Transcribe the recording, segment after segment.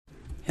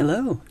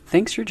Hello,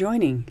 thanks for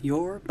joining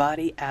Your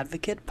Body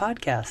Advocate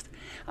podcast.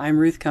 I'm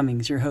Ruth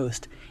Cummings, your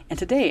host, and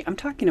today I'm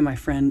talking to my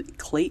friend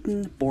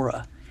Clayton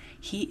Borah.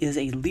 He is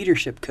a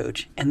leadership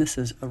coach, and this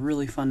is a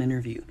really fun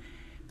interview.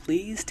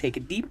 Please take a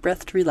deep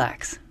breath to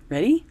relax.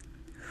 Ready?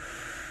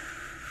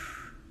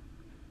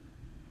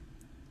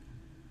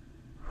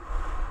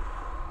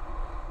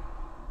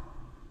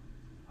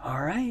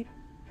 All right,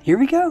 here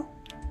we go.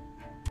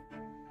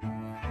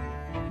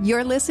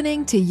 You're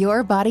listening to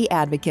Your Body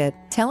Advocate,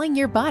 telling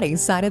your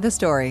body's side of the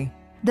story.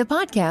 The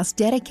podcast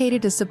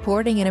dedicated to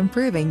supporting and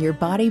improving your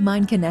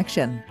body-mind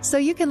connection so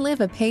you can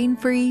live a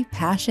pain-free,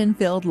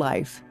 passion-filled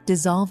life,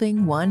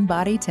 dissolving one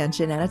body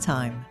tension at a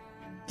time.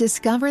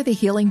 Discover the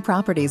healing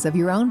properties of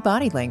your own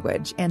body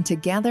language, and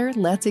together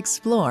let's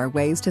explore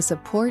ways to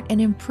support and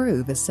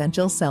improve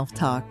essential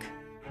self-talk.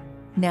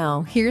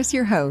 Now, here's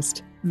your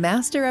host,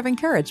 Master of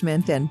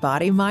Encouragement and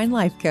Body-Mind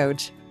Life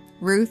Coach,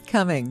 Ruth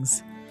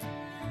Cummings.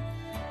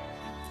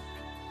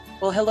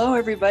 Well, hello,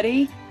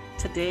 everybody.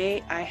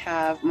 Today I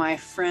have my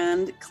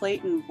friend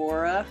Clayton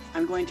Borah.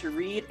 I'm going to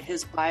read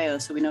his bio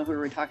so we know who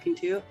we're talking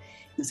to.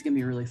 This is going to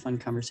be a really fun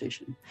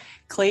conversation.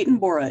 Clayton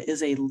Borah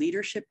is a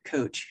leadership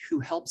coach who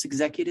helps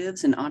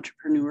executives and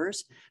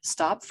entrepreneurs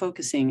stop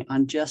focusing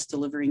on just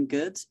delivering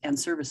goods and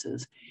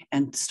services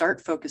and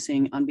start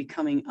focusing on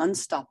becoming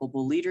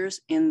unstoppable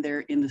leaders in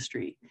their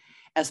industry.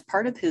 As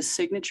part of his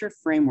signature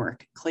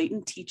framework,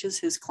 Clayton teaches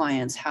his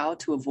clients how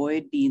to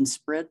avoid being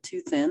spread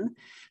too thin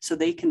so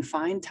they can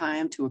find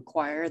time to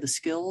acquire the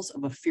skills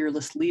of a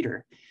fearless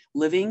leader,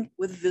 living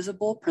with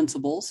visible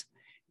principles,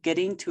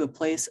 getting to a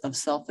place of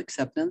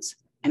self-acceptance,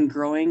 and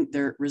growing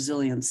their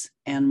resilience,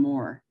 and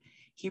more.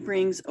 He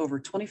brings over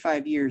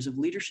 25 years of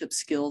leadership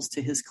skills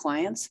to his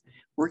clients,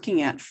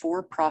 working at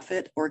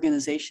for-profit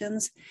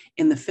organizations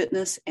in the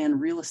fitness and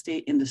real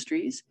estate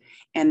industries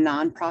and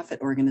nonprofit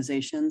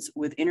organizations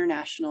with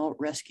international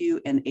rescue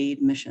and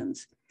aid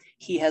missions.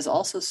 He has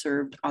also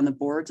served on the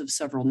boards of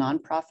several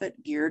nonprofit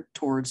geared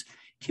towards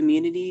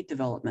community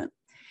development.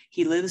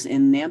 He lives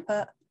in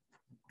Nampa,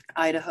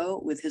 Idaho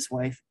with his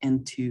wife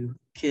and 2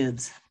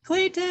 kids.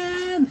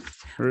 Clayton,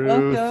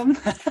 Ruth, welcome.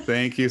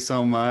 Thank you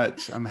so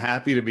much. I'm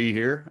happy to be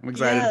here. I'm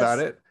excited about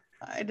it.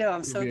 I know.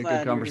 I'm so It'll be glad a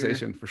good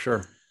conversation for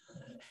sure.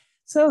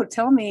 So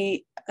tell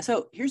me,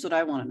 here's what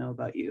I want to know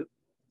about you.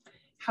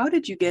 How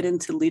did you get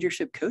into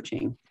leadership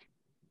coaching?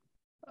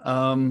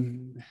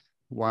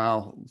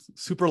 Wow.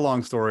 Super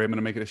long story. I'm going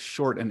to make it as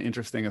short and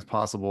interesting as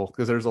possible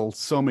because there's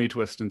so many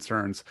twists and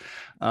turns.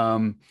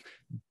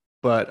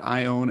 But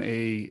I own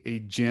a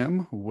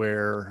gym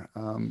where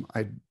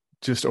I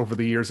just over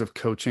the years of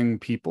coaching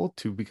people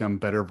to become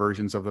better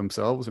versions of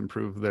themselves,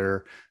 improve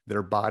their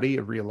body,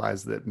 I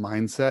realized that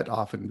mindset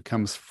often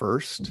comes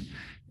first.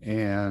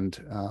 And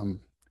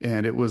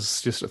it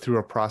was just through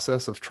a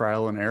process of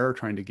trial and error,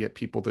 trying to get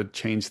people to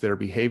change their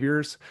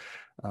behaviors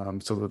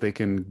so that they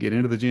can get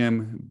into the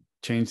gym,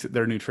 change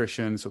their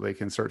nutrition so they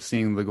can start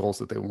seeing the goals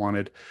that they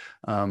wanted.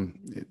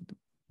 It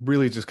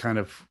really just kind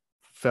of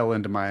fell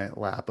into my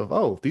lap of,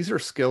 oh, these are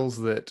skills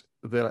that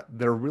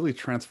they're really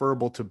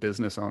transferable to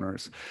business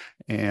owners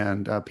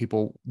and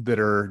people that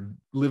are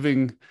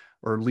living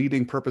or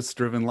leading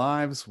purpose-driven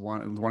lives,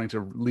 wanting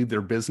to lead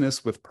their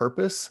business with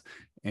purpose.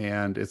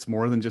 And it's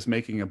more than just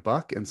making a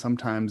buck. And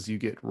sometimes you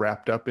get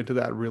wrapped up into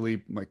that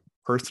really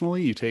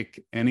personally. You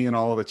take any and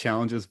all of the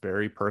challenges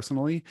very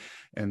personally.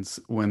 And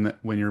when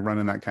you're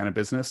running that kind of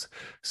business.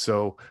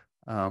 So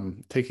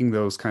taking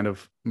those kind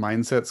of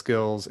mindset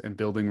skills and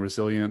building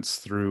resilience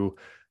through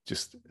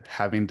just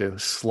having to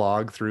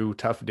slog through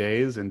tough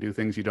days and do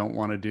things you don't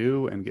want to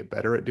do and get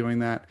better at doing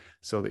that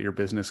so that your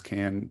business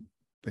can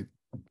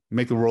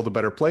make the world a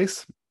better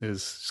place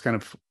is just kind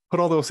of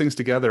put all those things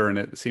together, and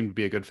it seemed to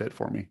be a good fit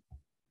for me.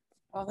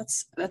 Oh,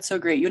 that's so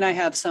great. You and I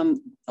have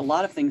a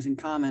lot of things in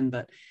common,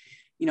 but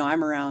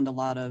I'm around a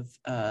lot of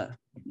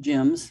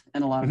gyms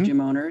and a lot of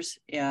gym owners,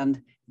 and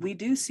we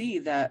do see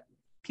that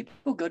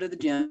people go to the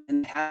gym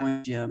and have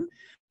a gym,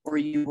 or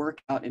you work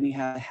out and you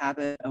have a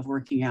habit of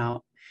working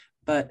out,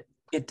 but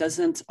it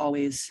doesn't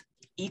always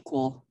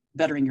equal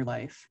bettering your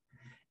life.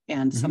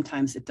 And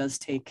sometimes it does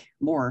take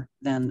more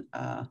than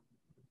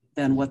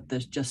what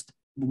just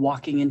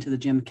walking into the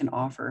gym can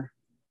offer.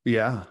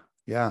 Yeah.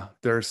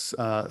 There's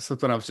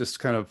something I was just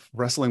kind of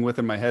wrestling with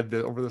in my head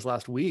over this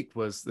last week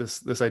was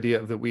this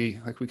idea that we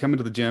come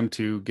into the gym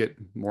to get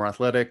more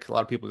athletic. A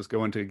lot of people just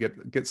go in to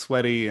get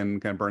sweaty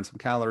and kind of burn some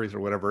calories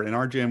or whatever. In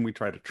our gym, we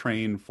try to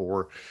train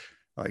for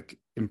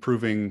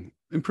improving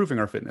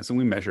our fitness, and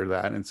we measure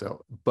that. And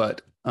so,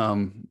 but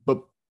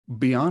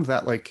beyond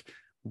that,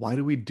 why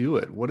do we do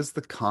it? What is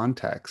the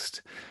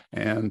context?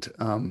 And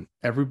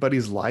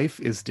everybody's life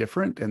is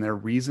different, and their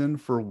reason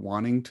for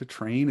wanting to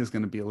train is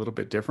going to be a little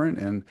bit different.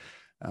 And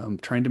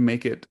trying to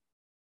make it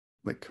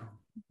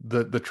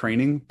the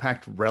training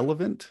packed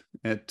relevant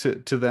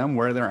to them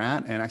where they're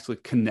at, and actually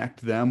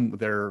connect them with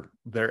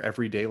their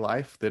everyday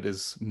life that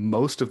is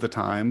most of the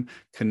time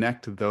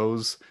connect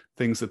those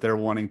things that they're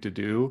wanting to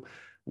do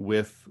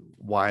with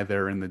why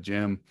they're in the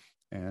gym,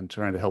 and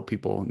trying to help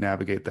people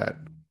navigate that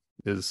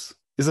is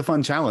is a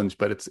fun challenge,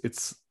 but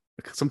it's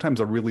sometimes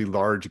a really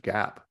large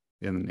gap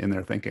in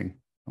their thinking.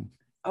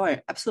 Oh,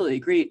 I absolutely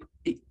agree.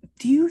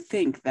 Do you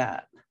think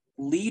that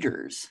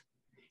leaders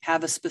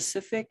have a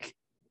specific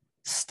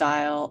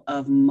style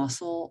of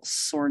muscle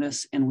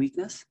soreness and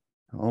weakness?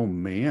 Oh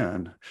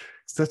man,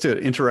 such an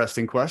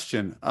interesting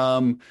question.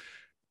 I'm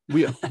I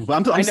know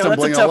that's a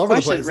stumbling all tough over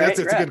the question, place. right? It's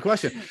a Right. good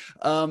question.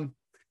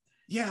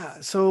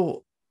 Yeah,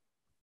 so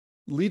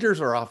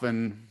leaders are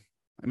often,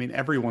 I mean,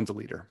 everyone's a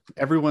leader.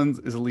 Everyone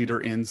is a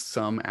leader in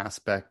some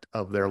aspect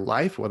of their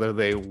life, whether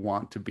they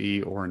want to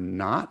be or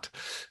not.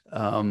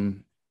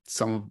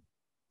 Some,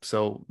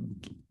 so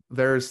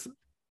there's,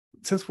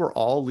 since we're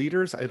all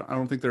leaders, I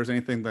don't think there's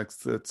anything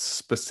that's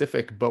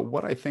specific, but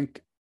what I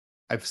think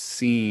I've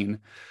seen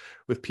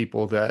with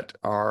people that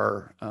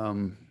are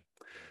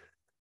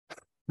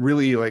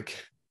really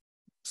like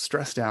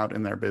stressed out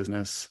in their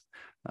business,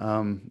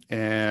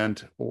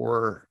 and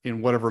or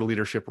in whatever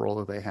leadership role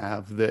that they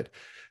have, that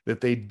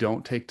they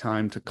don't take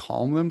time to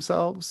calm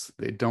themselves,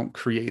 they don't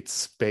create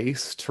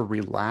space to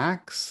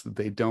relax,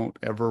 they don't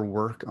ever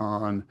work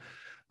on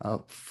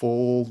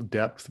full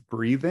depth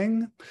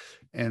breathing,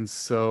 and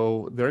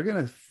so they're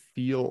going to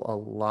feel a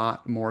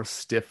lot more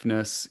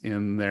stiffness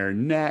in their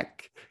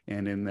neck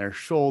and in their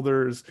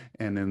shoulders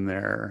and in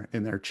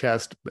their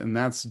chest, and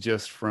that's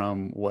just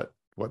from what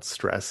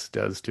stress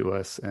does to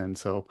us. And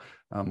so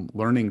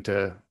learning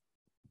to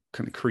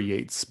kind of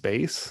create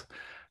space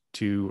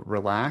to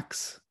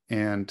relax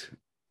and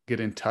get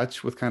in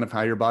touch with kind of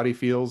how your body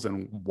feels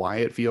and why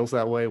it feels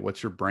that way,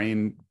 what's your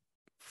brain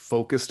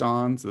focused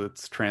on, so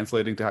it's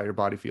translating to how your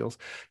body feels.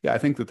 Yeah, I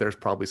think that there's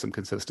probably some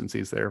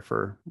consistencies there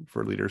for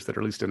leaders that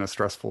are at least in a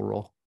stressful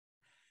role.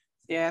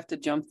 Yeah, I have to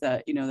jump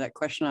that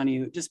question on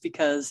you just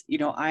because,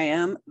 I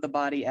am the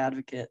body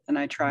advocate and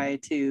I try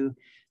to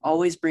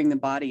always bring the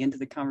body into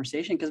the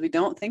conversation because we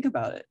don't think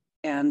about it.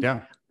 And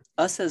Yeah.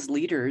 us as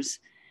leaders,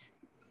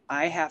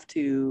 I have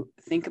to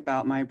think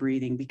about my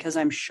breathing because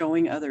I'm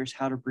showing others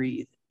how to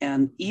breathe.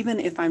 And even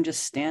if I'm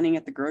just standing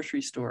at the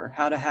grocery store,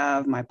 how to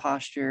have my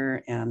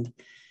posture and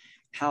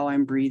how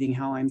I'm breathing,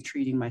 how I'm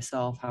treating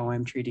myself, how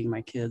I'm treating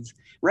my kids.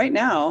 Right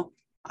now,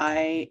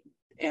 I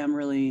am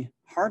really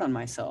hard on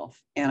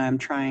myself and I'm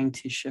trying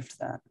to shift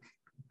that.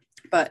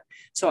 But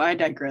so I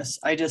digress.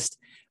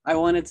 I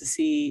wanted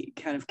to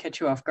kind of catch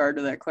you off guard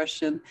with that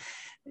question.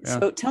 Yeah.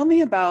 So tell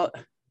me about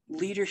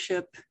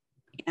leadership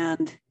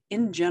and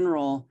in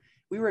general.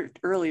 We were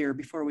earlier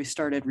before we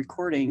started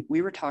recording,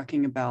 we were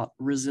talking about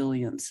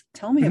resilience.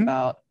 Tell me Mm-hmm.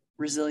 about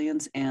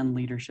resilience and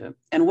leadership.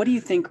 And what do you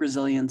think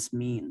resilience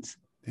means?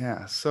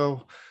 Yeah.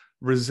 So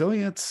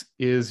resilience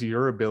is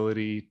your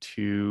ability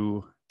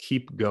to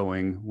keep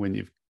going when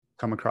you've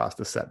come across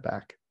a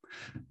setback.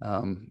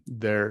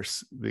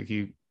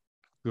 You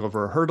go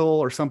over a hurdle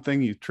or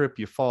something, you trip,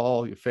 you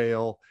fall, you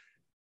fail.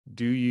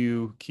 Do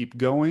you keep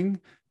going?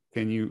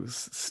 Can you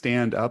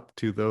stand up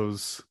to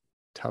those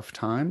tough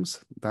times?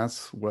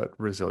 That's what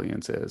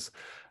resilience is.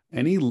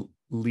 Any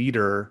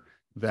leader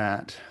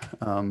that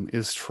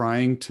is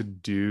trying to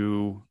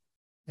do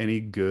any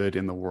good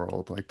in the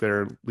world, like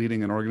they're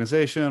leading an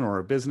organization or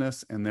a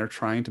business and they're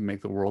trying to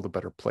make the world a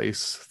better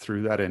place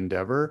through that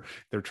endeavor,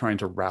 they're trying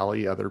to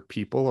rally other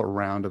people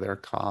around their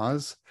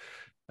cause.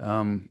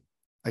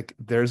 Like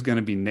there's going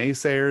to be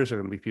naysayers, there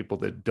are going to be people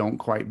that don't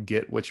quite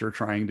get what you're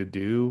trying to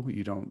do.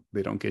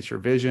 They don't get your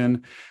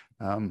vision.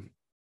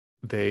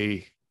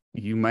 They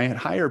You might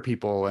hire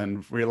people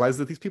and realize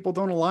that these people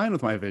don't align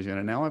with my vision,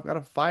 and now I've got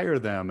to fire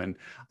them, and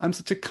I'm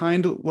such a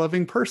kind,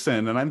 loving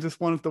person and I'm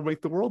just wanting to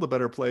make the world a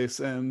better place,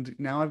 and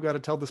now I've got to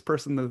tell this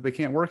person that they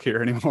can't work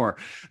here anymore.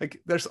 Like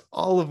there's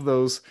all of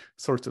those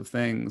sorts of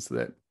things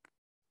that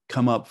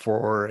come up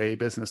for a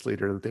business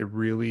leader that they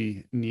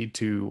really need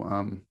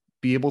to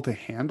be able to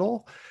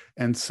handle.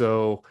 And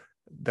so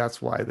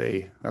that's why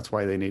they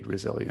need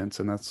resilience,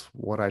 and that's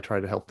what I try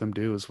to help them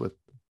do, is with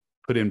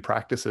put in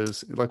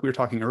practices like we were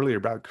talking earlier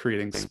about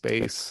creating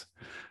space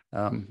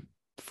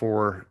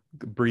for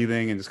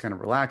breathing and just kind of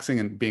relaxing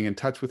and being in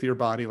touch with your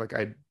body.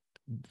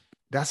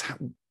 That's how,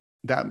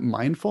 that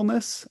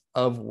mindfulness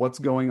of what's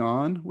going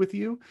on with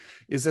you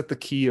is at the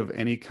key of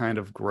any kind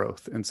of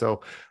growth. And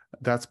so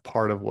that's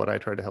part of what I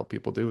try to help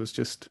people do, is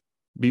just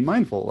be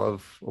mindful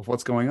of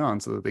what's going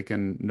on so that they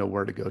can know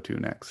where to go to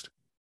next.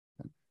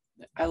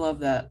 I love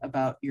that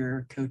about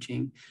your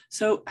coaching.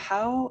 So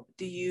how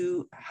do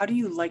you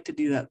like to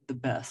do that the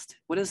best?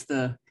 What is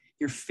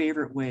your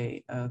favorite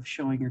way of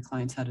showing your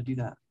clients how to do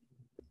that?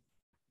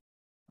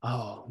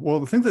 Oh, well,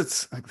 the thing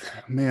that's like,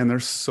 man,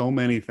 there's so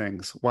many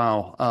things.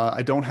 Wow.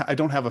 I don't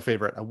have a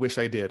favorite. I wish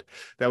I did.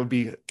 That would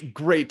be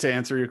great to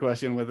answer your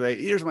question with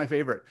here's my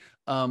favorite.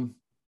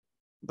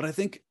 But I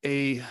think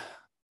a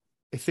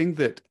thing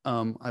that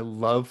I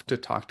love to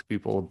talk to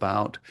people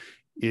about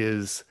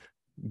is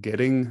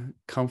getting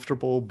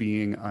comfortable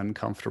being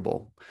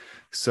uncomfortable.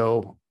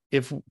 So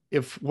if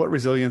what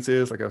resilience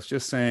is, like I was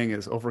just saying,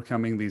 is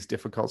overcoming these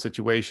difficult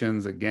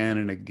situations again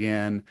and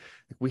again,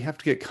 we have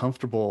to get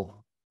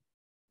comfortable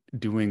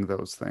doing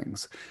those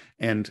things.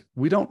 And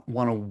we don't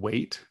want to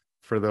wait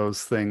for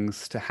those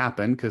things to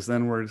happen, because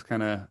then we're just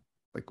kind of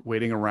like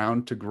waiting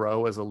around to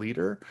grow as a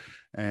leader.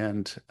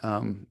 And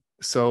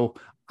so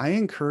I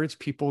encourage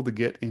people to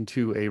get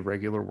into a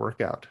regular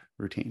workout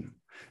routine,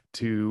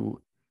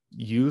 to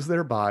use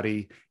their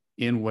body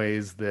in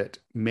ways that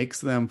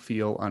makes them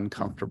feel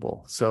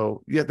uncomfortable.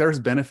 So yeah, there's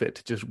benefit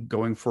to just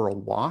going for a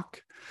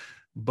walk,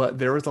 but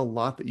there is a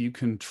lot that you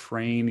can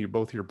train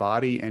both your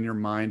body and your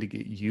mind to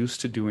get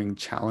used to doing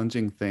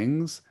challenging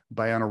things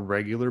by on a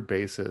regular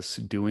basis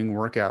doing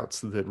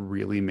workouts that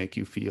really make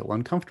you feel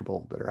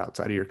uncomfortable, that are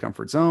outside of your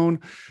comfort zone,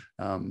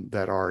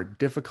 that are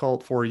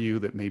difficult for you,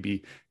 that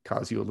maybe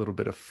cause you a little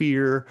bit of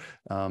fear,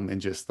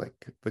 and just like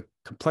the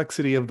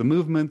complexity of the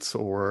movements,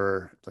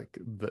 or like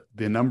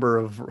the number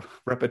of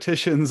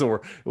repetitions,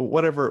 or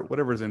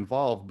whatever's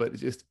involved, but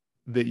just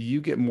that you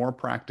get more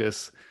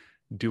practice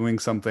doing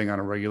something on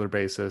a regular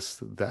basis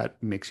that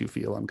makes you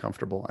feel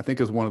uncomfortable, I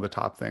think is one of the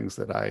top things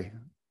that I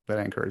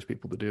encourage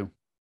people to do.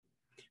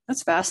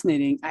 That's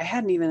fascinating. I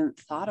hadn't even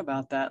thought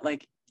about that.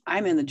 Like,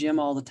 I'm in the gym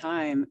all the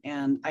time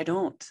and I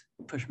don't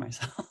push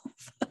myself.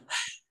 Yeah.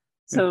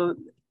 So,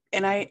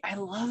 and I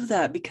love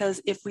that,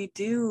 because if we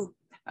do,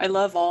 I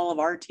love all of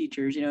our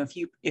teachers,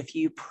 if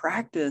you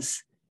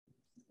practice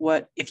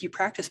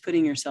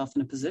putting yourself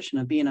in a position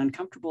of being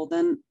uncomfortable,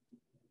 then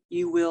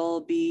you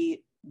will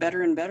be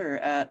better and better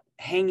at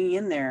hanging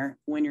in there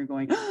when you're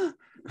going.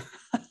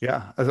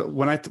 Yeah.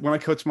 When I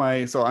coach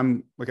so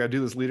I'm like, I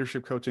do this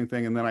leadership coaching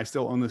thing, and then I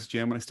still own this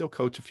gym, and I still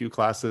coach a few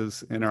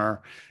classes in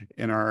our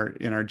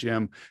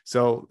gym.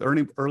 So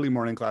early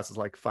morning classes,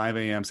 like 5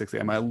 a.m., 6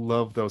 a.m. I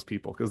love those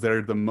people because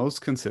they're the most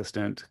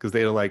consistent, because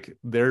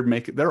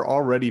they're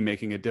already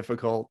making a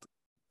difficult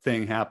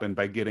thing happen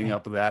by getting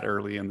up that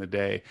early in the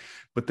day.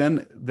 But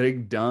then they're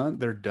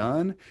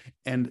done.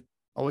 And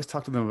always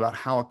talk to them about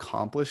how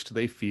accomplished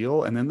they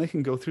feel. And then they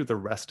can go through the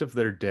rest of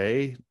their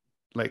day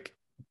like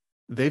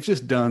they've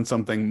just done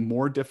something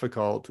more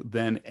difficult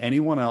than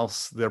anyone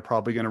else they're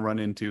probably going to run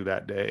into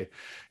that day.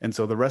 And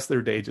so the rest of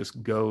their day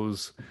just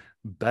goes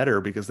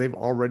better because they've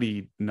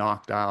already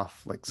knocked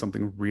off like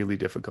something really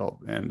difficult,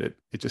 and it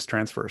just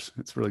transfers.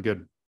 It's really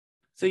good.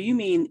 So you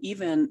mean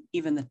even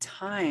the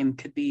time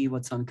could be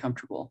what's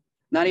uncomfortable?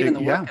 Not even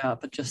the Yeah.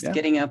 workout, but just Yeah.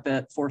 getting up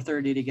at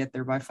 4:30 to get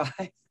there by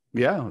 5.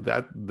 Yeah,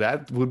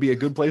 that would be a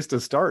good place to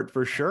start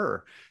for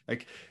sure.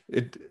 Like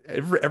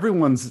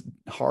everyone's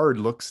hard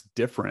looks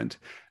different,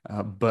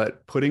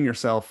 but putting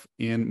yourself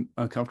in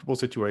uncomfortable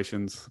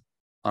situations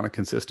on a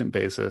consistent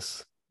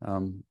basis,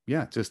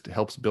 yeah, just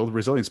helps build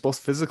resilience both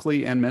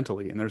physically and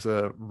mentally. And there's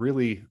a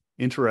really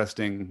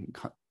interesting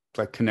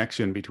like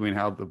connection between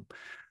how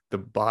the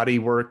body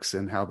works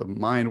and how the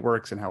mind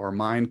works, and how our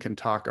mind can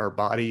talk our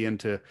body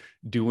into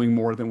doing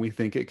more than we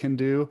think it can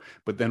do.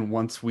 But then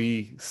once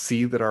we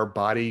see that our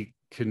body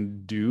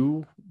can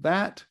do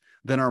that,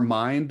 then our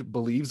mind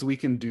believes we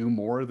can do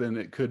more than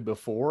it could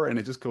before. And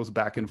it just goes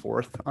back and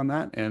forth on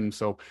that. And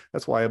so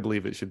that's why I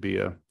believe it should be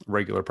a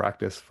regular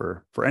practice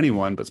for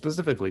anyone, but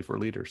specifically for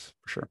leaders,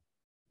 for sure.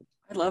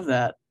 I love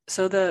that.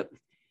 So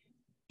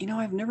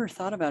I've never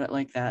thought about it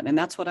like that. And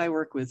that's what I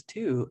work with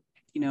too.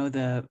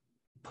 The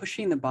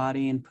pushing the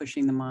body and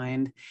pushing the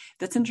mind.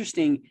 That's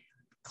interesting.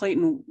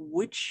 Clayton,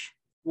 which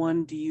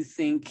one do you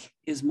think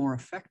is more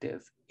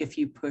effective, if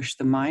you push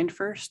the mind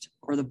first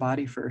or the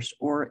body first,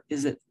 or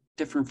is it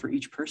different for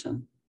each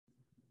person?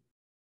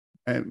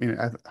 I mean,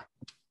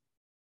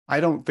 I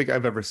don't think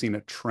I've ever seen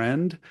a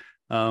trend,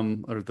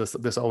 or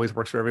this always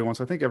works for everyone.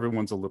 So I think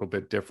everyone's a little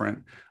bit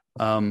different.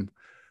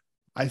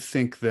 I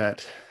think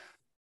that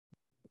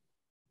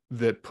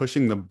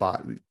pushing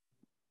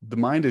the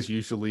mind is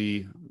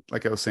usually,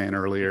 like I was saying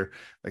earlier,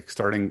 like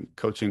starting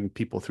coaching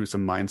people through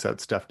some mindset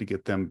stuff to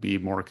get them be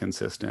more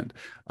consistent.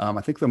 I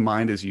think the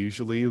mind is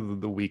usually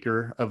the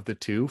weaker of the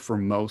two for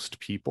most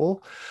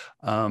people.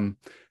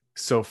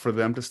 So for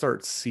them to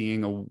start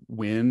seeing a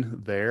win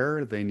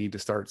there, they need to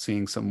start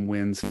seeing some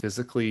wins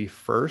physically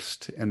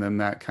first. And then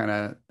that kind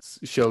of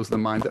shows the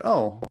mind that,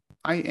 oh,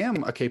 I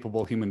am a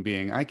capable human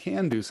being. I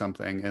can do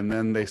something. And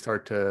then they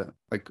start to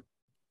like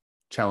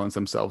challenge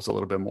themselves a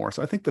little bit more.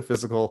 So I think the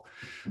physical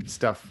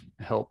stuff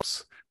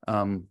helps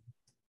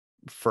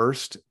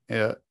first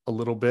a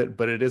little bit,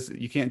 but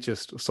you can't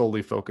just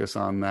solely focus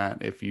on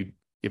that. If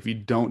you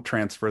don't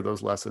transfer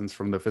those lessons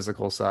from the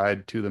physical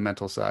side to the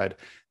mental side,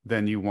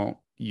 then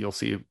you'll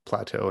see a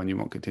plateau and you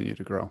won't continue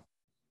to grow.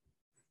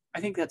 I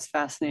think that's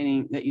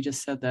fascinating that you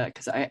just said that,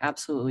 because I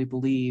absolutely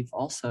believe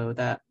also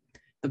that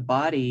the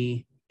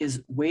body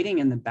is waiting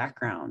in the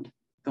background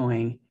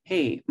going,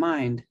 hey,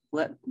 mind,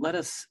 let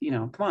us,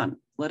 come on,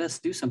 let us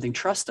do something.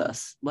 Trust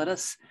us. Let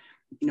us,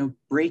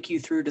 break you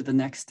through to the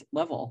next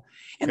level.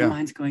 And the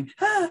mind's going,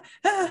 ah.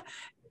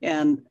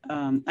 And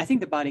I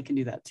think the body can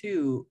do that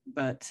too.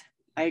 But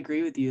I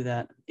agree with you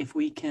that if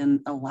we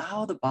can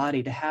allow the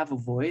body to have a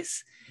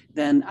voice,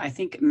 then I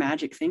think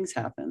magic things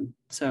happen.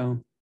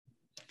 So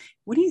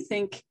what do you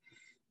think,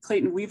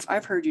 Clayton?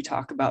 I've heard you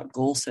talk about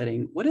goal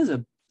setting. What is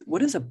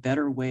a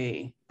better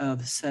way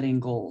of setting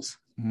goals?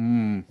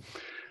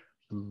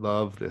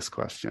 Love this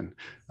question.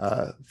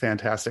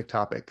 Fantastic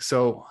topic.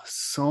 So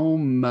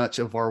much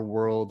of our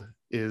world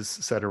is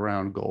set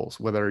around goals,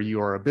 whether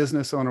you are a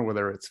business owner,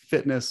 whether it's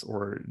fitness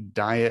or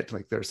diet.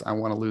 Like I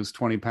want to lose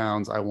 20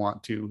 pounds. I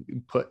want to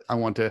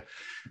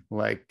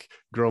like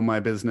grow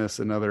my business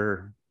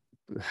another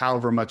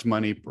however much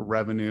money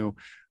revenue.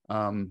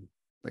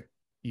 Like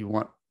you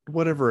want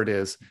whatever it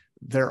is,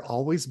 they're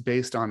always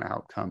based on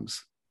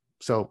outcomes.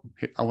 So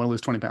I want to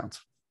lose 20 pounds.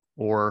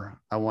 Or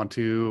I want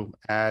to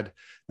add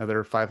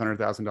another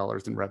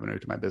 $500,000 in revenue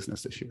to my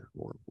business this year,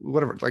 or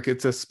whatever. Like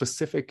it's a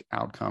specific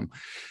outcome.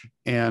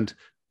 And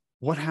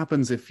what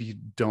happens if you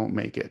don't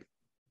make it?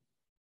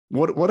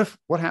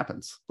 What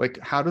happens? Like,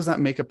 how does that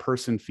make a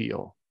person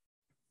feel?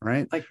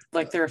 Right?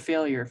 Like they're a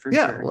failure for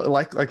yeah, sure.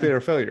 Like they're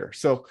a failure.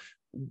 So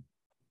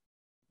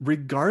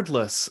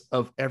regardless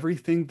of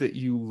everything that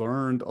you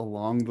learned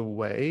along the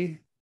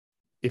way,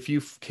 if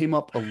you came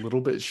up a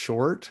little bit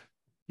short,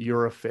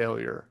 you're a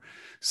failure.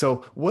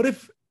 So what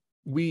if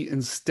we,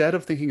 instead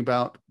of thinking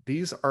about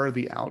these are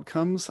the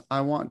outcomes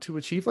I want to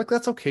achieve, like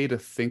that's okay to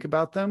think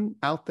about them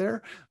out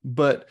there,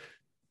 but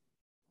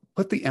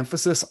put the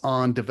emphasis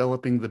on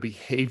developing the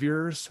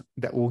behaviors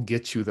that will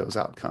get you those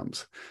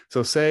outcomes.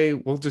 So say,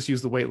 we'll just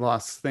use the weight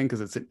loss thing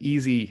because it's an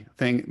easy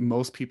thing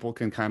most people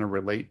can kind of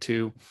relate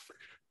to.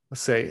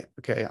 Let's say,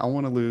 okay, I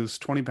want to lose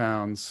 20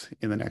 pounds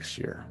in the next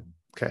year.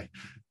 Okay,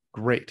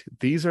 great.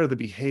 These are the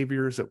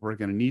behaviors that we're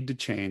going to need to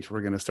change.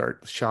 We're going to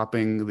start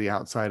shopping the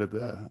outside of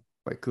the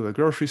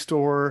grocery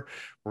store.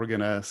 We're going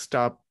to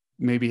stop,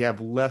 maybe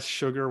have less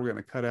sugar. We're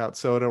going to cut out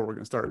soda. We're going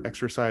to start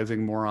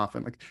exercising more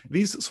often. Like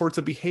these sorts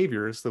of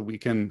behaviors that we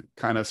can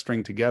kind of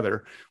string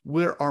together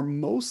are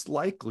most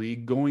likely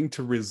going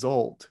to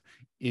result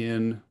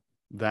in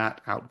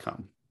that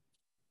outcome.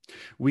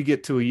 We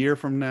get to a year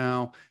from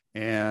now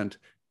and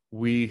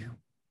we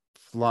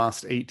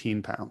lost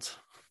 18 pounds.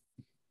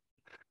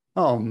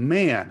 Oh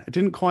man, I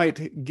didn't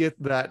quite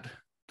get that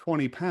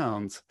 20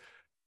 pounds.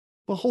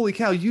 Well, holy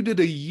cow, you did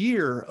a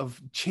year of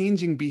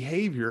changing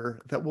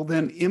behavior that will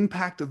then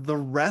impact the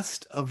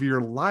rest of your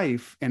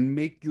life and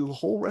make the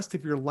whole rest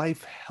of your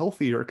life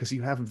healthier because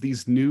you have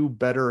these new,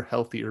 better,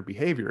 healthier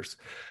behaviors.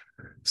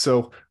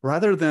 So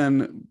rather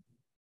than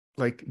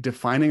like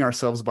defining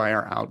ourselves by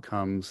our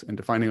outcomes and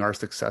defining our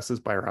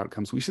successes by our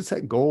outcomes, we should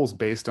set goals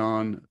based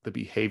on the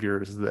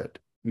behaviors that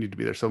need to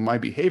be there. So my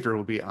behavior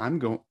will be,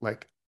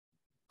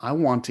 I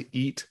want to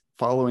eat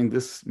following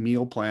this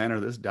meal plan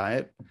or this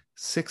diet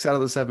 6 out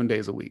of the 7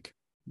 days a week.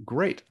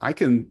 Great. I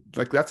can,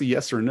 like, that's a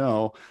yes or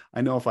no.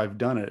 I know if I've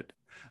done it.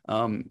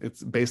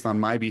 It's based on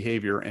my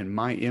behavior and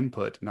my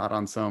input, not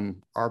on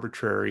some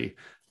arbitrary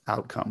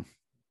outcome.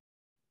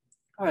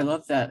 Oh, I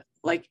love that.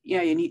 Like,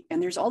 yeah,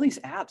 and there's all these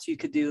apps you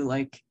could do.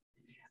 Like,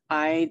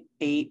 I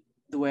ate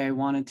the way I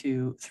wanted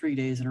to 3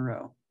 days in a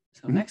row.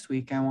 So next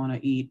week I want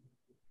to eat,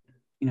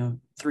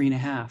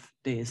 3.5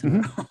 days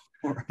in a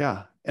row.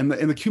 Yeah. And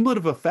the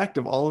cumulative effect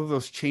of all of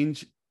those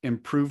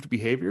improved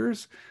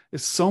behaviors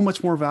is so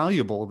much more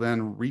valuable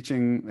than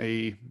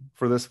reaching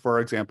for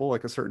example,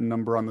 like a certain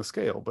number on the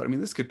scale. But I mean,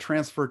 this could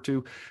transfer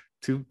to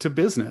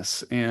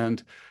business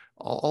and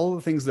all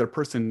the things that a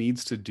person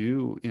needs to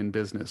do in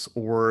business,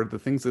 or the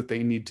things that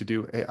they need to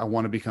do. Hey, I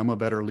want to become a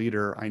better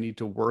leader. I need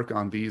to work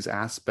on these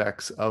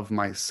aspects of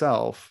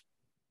myself.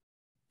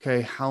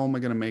 Okay, how am I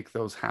going to make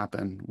those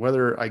happen?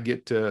 Whether I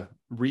get to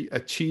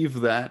achieve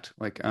that,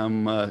 like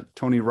I'm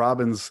Tony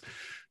Robbins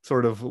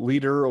sort of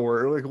leader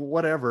or like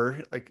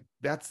whatever, like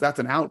that's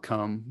an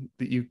outcome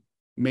that you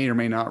may or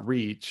may not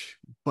reach,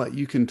 but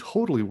you can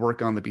totally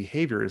work on the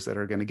behaviors that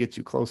are going to get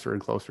you closer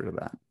and closer to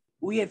that.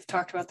 We have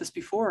talked about this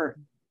before.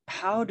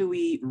 How do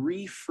we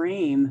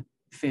reframe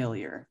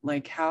failure?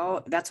 Like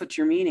that's what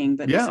you're meaning,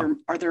 but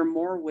are there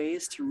more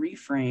ways to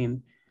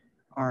reframe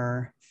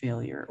our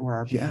failure or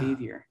our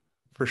behavior?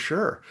 For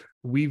sure.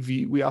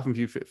 We often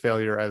view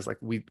failure as like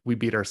we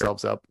beat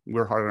ourselves up.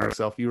 We're hard on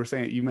ourselves.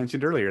 You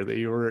mentioned earlier that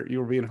you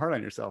were being hard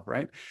on yourself,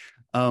 right?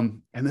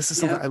 And this is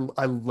something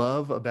I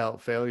love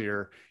about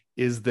failure,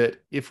 is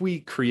that if we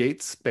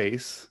create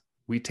space,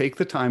 we take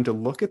the time to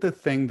look at the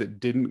thing that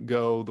didn't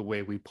go the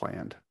way we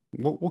planned.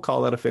 We'll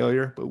call that a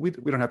failure, but we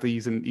don't have to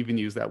even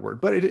use that word.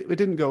 But it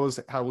didn't go as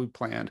how we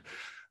planned,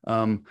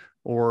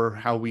 or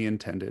how we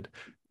intended.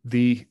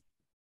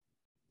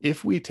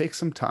 If we take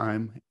some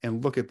time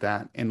and look at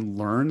that and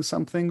learn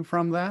something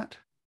from that,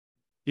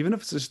 even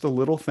if it's just a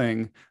little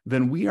thing,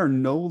 then we are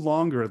no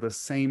longer the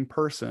same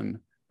person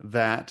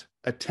that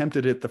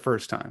attempted it the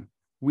first time.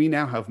 We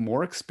now have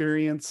more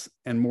experience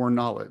and more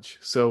knowledge.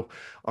 So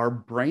our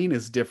brain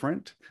is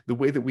different. The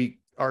way that we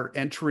are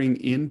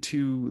entering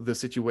into the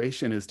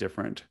situation is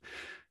different.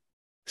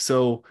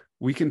 So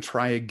we can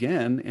try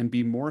again and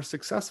be more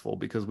successful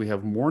because we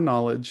have more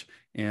knowledge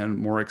and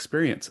more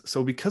experience.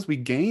 So because we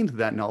gained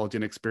that knowledge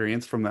and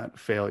experience from that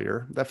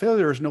failure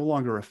is no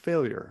longer a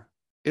failure.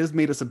 It has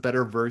made us a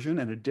better version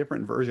and a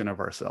different version of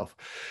ourselves.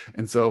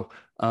 And so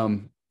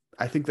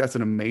I think that's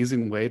an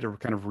amazing way to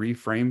kind of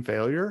reframe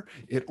failure.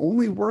 It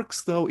only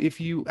works, though,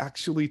 if you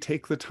actually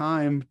take the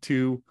time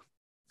to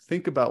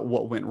think about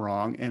what went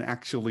wrong and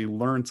actually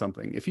learn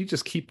something. If you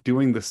just keep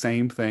doing the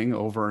same thing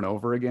over and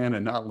over again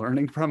and not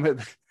learning from it,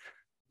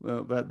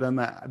 well,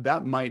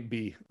 that might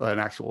be an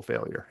actual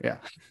failure. Yeah.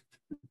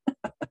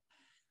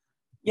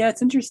 Yeah,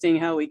 it's interesting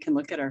how we can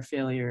look at our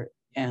failure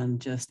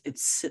and just it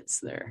sits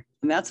there.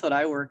 And that's what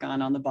I work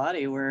on the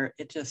body, where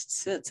it just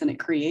sits and it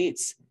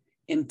creates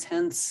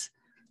intense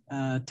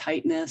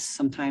tightness,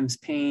 sometimes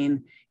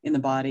pain in the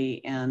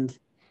body. And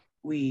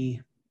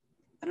I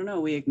don't know,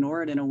 we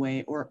ignore it in a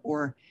way,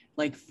 or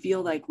like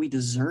feel like we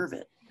deserve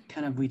it.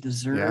 Kind of, we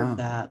deserve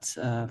that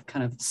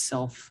kind of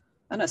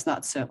and it's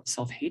not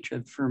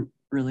self-hatred for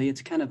really,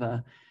 it's kind of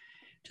a,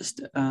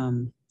 just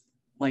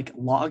like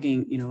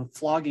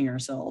flogging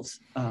ourselves,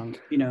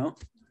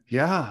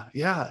 Yeah.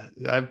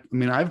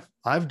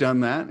 I've done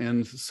that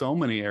in so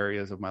many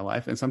areas of my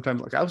life. And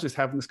sometimes, like, I was just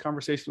having this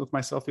conversation with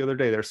myself the other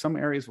day. There's some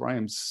areas where I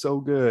am so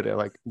good at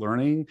like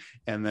learning,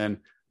 and then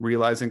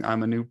realizing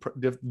I'm a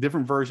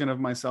different version of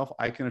myself.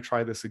 I can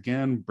try this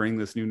again, bring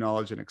this new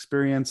knowledge and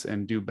experience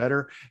and do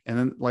better. And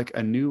then like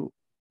a new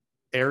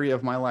area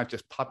of my life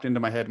just popped into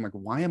my head. I'm like,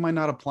 why am I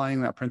not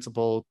applying that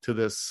principle to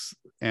this?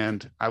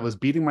 And I was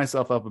beating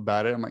myself up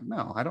about it. I'm like,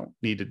 no, I don't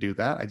need to do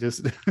that. I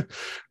just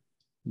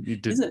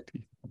need to.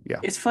 Yeah.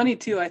 It's funny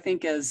too. I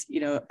think as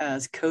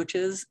as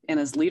coaches and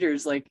as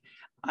leaders, like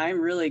I'm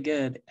really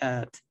good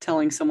at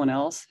telling someone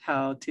else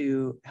how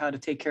to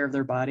take care of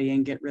their body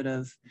and get rid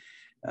of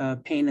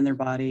pain in their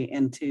body,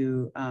 and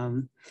to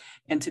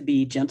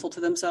be gentle to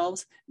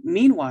themselves.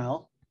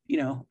 Meanwhile,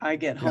 I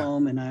get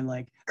home and I'm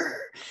like,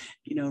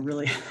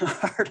 really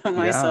hard on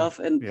myself.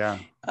 And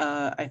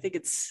I think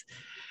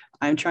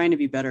I'm trying to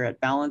be better at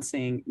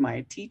balancing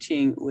my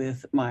teaching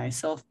with my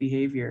self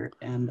behavior,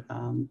 and,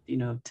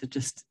 to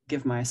just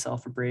give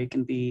myself a break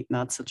and be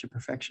not such a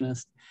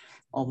perfectionist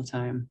all the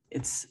time.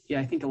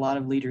 I think a lot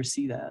of leaders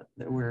see that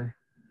we're,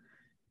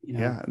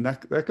 and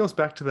that goes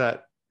back to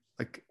that,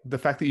 like the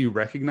fact that you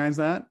recognize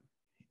that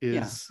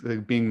is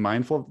like being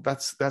mindful.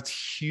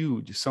 That's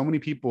huge. So many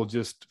people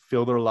just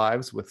fill their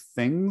lives with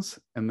things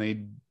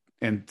and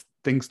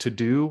things to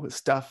do,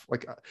 stuff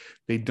like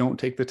they don't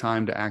take the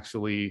time to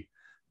actually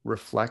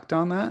reflect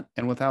on that.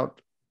 And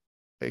without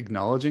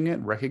acknowledging it,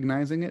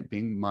 recognizing it,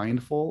 being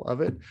mindful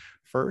of it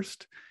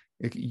first,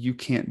 you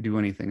can't do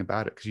anything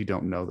about it because you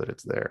don't know that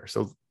it's there.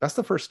 So that's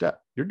the first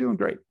step. You're doing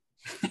great.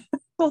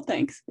 Well,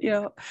 thanks.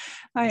 I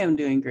am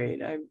doing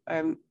great.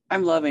 I'm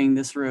loving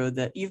this road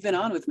that you've been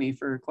on with me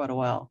for quite a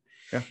while.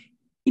 Yeah.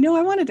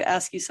 I wanted to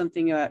ask you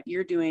something about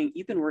you've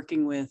been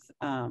working with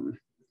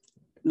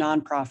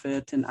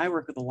nonprofit, and I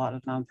work with a lot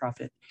of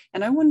nonprofit.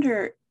 And I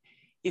wonder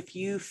if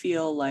you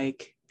feel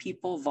like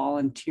people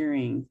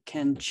volunteering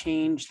can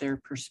change their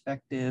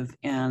perspective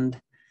and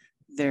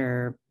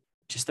their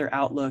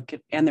outlook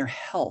and their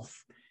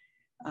health.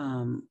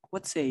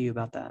 What say you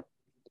about that?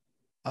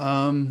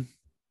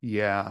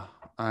 Yeah,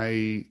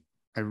 I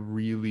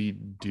really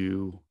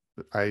do.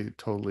 I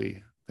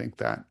totally think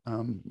that.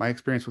 My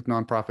experience with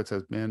nonprofits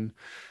has been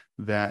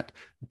that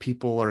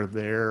people are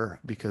there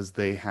because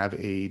they have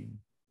a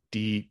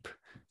deep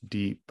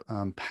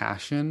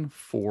passion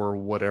for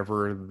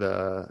whatever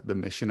the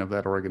mission of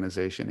that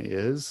organization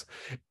is,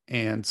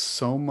 and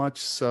so much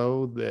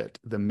so that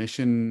the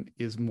mission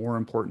is more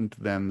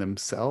important than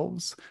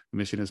themselves. The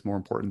mission is more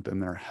important than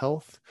their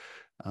health,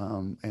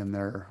 and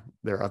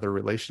their other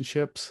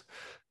relationships.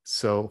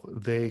 So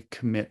they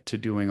commit to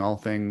doing all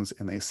things,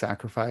 and they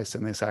sacrifice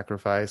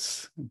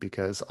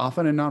because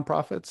often in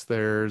nonprofits,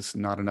 there's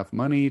not enough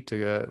money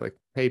to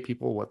pay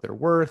people what they're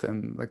worth.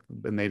 And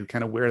they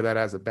kind of wear that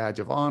as a badge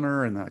of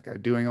honor, and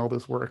doing all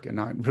this work and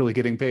not really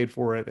getting paid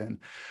for it. And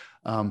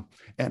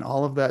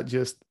all of that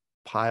just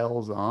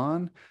piles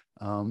on.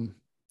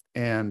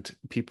 And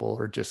people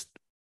are just,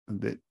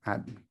 there's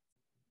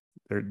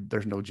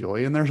no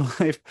joy in their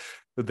life.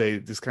 They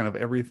just kind of,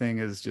 everything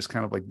is just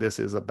kind of like, this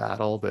is a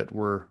battle that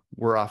we're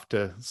off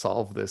to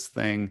solve this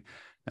thing.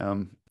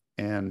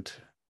 And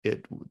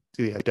it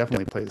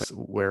definitely plays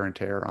wear and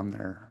tear on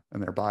their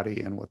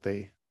body and what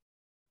they're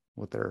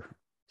kind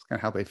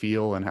of how they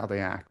feel and how they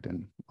act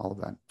and all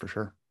of that, for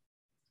sure.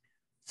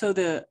 So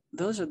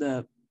those are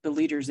the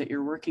leaders that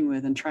you're working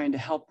with and trying to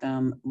help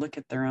them look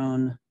at their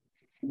own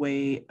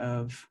way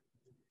of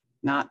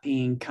not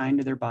being kind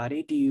to their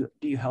body. Do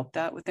you help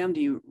that with them?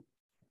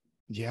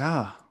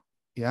 Yeah.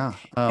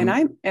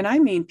 And I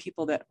mean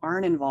people that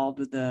aren't involved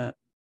with the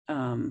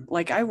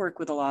like I work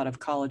with a lot of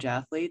college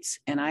athletes,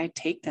 and I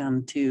take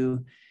them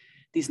to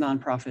these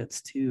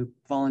nonprofits to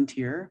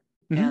volunteer.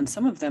 Mm-hmm. And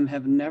some of them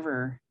have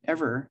never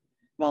ever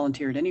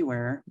volunteered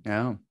anywhere.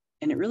 Yeah.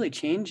 And it really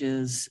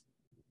changes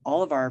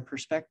all of our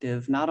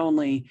perspective, not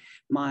only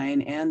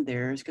mine and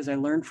theirs, because I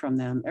learn from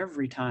them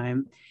every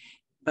time,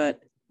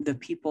 but the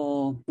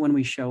people when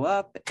we show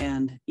up,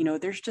 and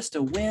there's just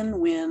a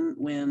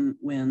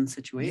win-win-win-win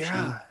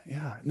situation.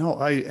 Yeah. No,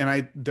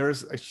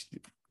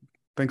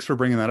 thanks for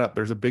bringing that up.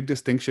 There's a big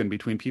distinction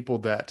between people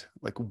that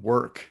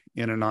work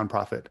in a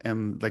nonprofit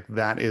and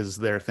that is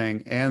their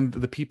thing, and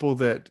the people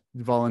that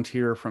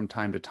volunteer from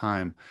time to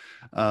time.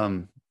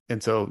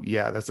 and so,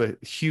 yeah, that's a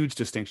huge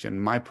distinction.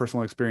 My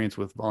personal experience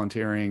with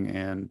volunteering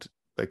and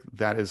like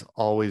that is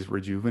always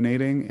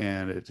rejuvenating,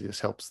 and it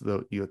just helps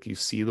you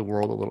see the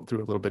world a little through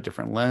a little bit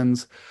different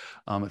lens.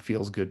 It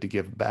feels good to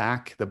give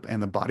back,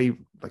 and the body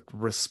like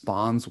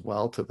responds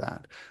well to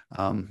that.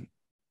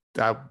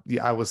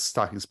 I was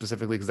talking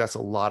specifically because that's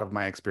a lot of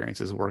my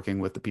experiences working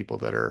with the people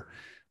that are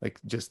like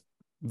just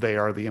they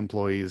are the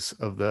employees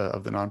of the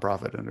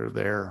nonprofit and are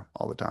there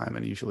all the time,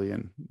 and usually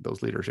in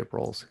those leadership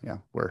roles, yeah,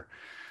 where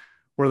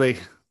they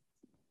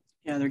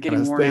Yeah, they're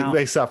getting worn out.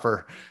 They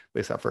suffer.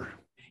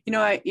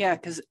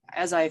 Because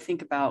as I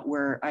think about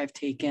where I've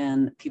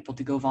taken people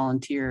to go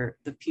volunteer,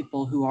 the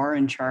people who are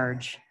in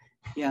charge,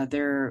 yeah,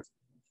 they're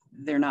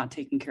not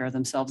taking care of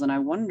themselves. And I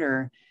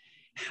wonder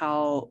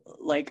how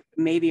like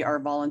maybe our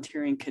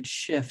volunteering could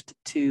shift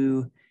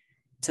to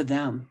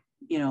them,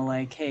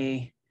 like,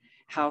 hey,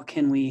 how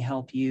can we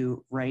help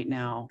you right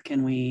now?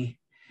 Can we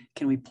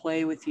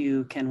play with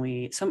you? Can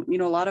we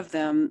a lot of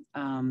them,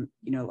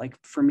 like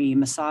for me,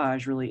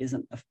 massage really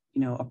isn't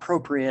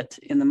appropriate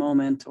in the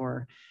moment,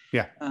 or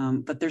Yeah.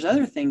 But there's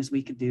other things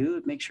we could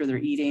do, make sure they're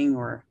eating.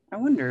 Or I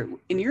wonder,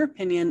 in your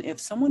opinion, if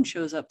someone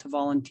shows up to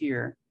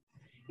volunteer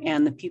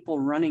and the people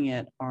running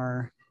it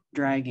are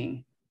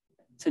dragging,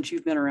 since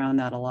you've been around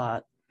that a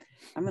lot,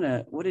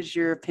 what is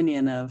your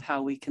opinion of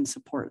how we can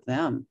support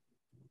them?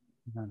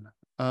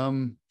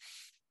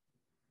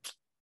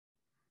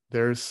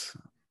 There's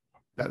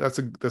that's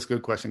a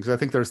good question, because I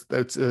think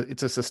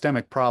it's a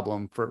systemic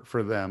problem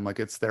for them. Like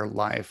it's their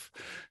life.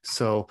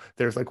 So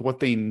there's like what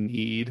they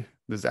need.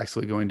 There's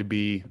actually going to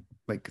be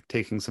like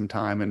taking some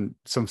time and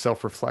some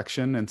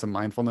self-reflection and some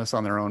mindfulness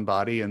on their own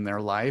body and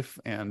their life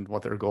and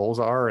what their goals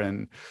are,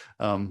 and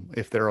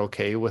if they're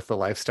okay with the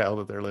lifestyle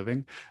that they're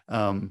living.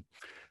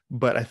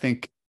 But I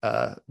think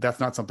that's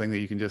not something that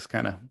you can just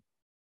kind of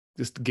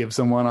just give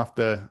someone off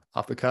the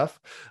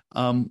cuff.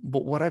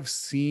 But what I've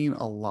seen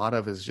a lot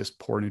of is just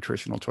poor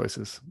nutritional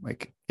choices.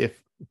 Like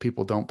if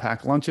people don't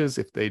pack lunches,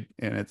 they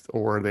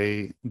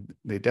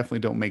definitely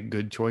don't make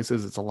good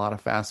choices. It's a lot of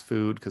fast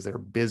food because they're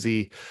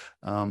busy.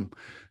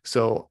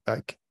 So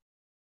like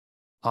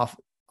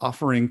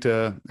offering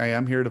to, I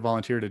am here to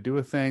volunteer to do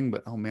a thing,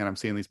 but oh man, I'm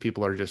seeing these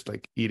people are just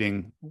like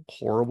eating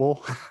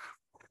horrible.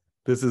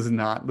 This is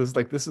not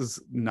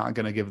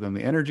going to give them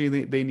the energy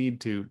they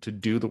need to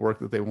do the work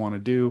that they want to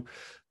do.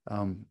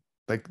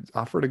 Like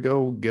offer to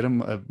go get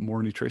them a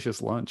more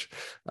nutritious lunch.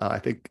 I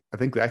think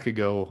that could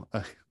go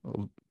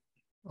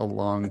a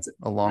long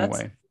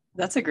way.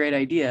 That's a great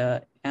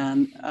idea.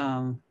 And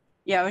I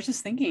was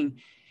just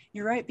thinking,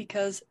 you're right,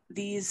 because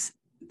these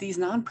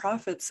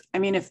nonprofits, I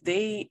mean, if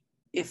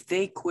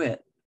they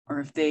quit or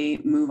if they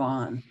move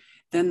on,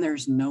 then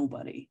there's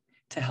nobody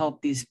to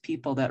help these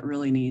people that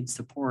really need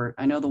support.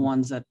 I know the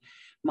ones that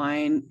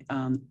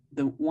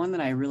the one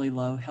that I really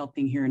love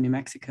helping here in New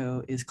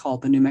Mexico is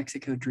called the New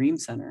Mexico Dream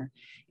Center.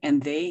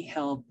 And they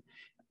help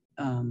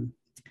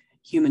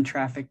human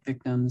traffic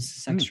victims,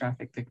 sex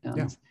traffic victims.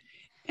 Yeah.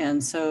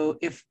 And so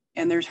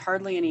and there's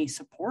hardly any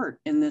support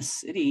in this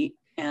city.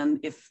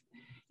 And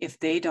if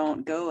they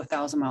don't go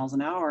 1,000 miles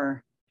an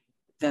hour,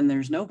 then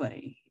there's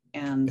nobody.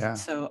 And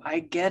so I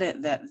get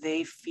it that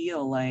they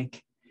feel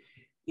like,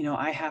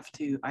 I have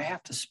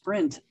to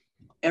sprint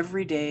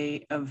every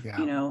day of,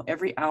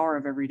 every hour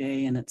of every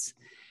day. And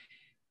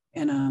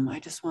I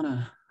just want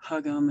to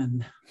hug them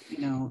and,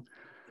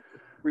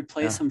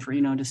 replace them for,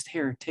 just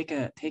here, take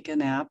a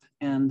nap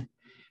and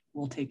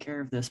we'll take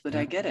care of this. But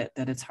I get it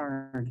that it's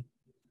hard.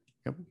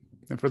 Yep.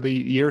 And for the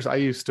years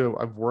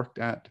I've worked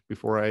at,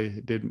 before I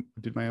did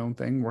my own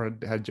thing, where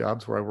I had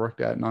jobs where I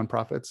worked at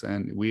nonprofits,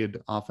 and we'd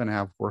often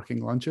have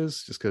working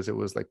lunches just because it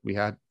was like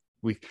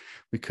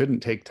we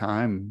couldn't take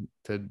time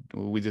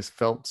we just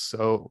felt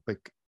so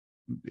like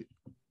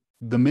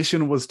the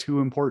mission was too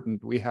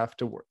important. We have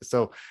to work.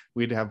 So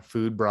we'd have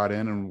food brought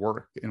in and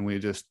work, and we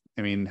just,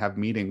 have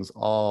meetings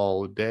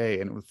all day,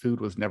 and food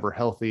was never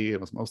healthy.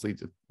 It was mostly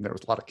just, there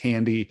was a lot of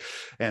candy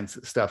and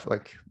stuff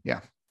like,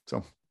 yeah.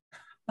 So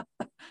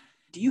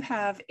do you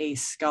have a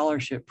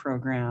scholarship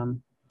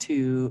program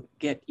to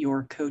get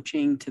your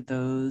coaching to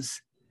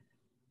those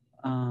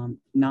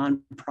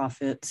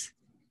nonprofit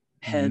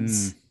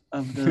heads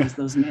of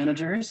those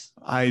managers?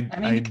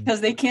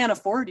 Because they can't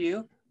afford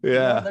you.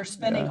 Yeah. They're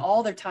spending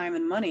all their time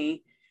and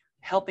money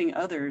helping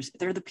others.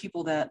 They're the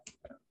people that,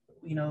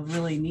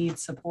 really need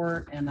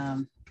support.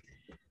 And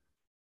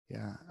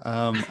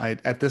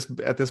at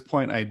this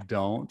point, I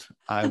don't.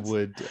 I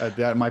would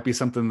that might be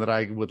something that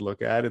I would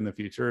look at in the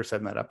future,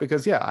 setting that up,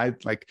 because I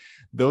like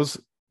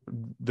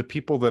the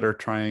people that are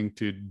trying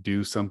to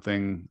do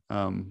something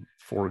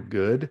for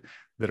good,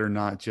 that are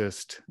not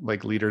just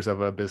like leaders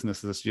of a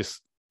business that's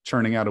just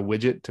churning out a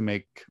widget to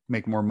make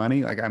more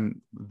money. Like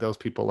those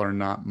people are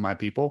not my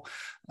people.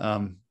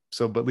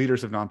 But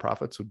leaders of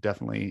nonprofits would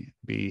definitely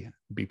be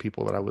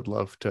people that I would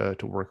love to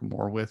work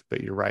more with.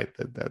 But you're right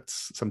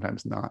that's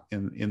sometimes not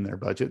in their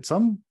budget.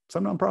 Some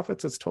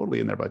nonprofits, it's totally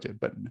in their budget,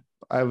 but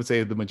I would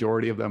say the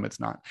majority of them, it's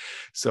not.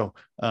 So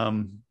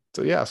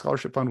a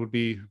scholarship fund would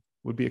be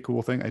a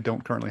cool thing. I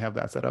don't currently have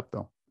that set up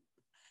though.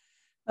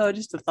 Oh,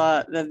 just a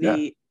thought that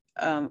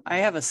Yeah. I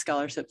have a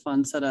scholarship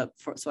fund set up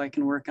for so I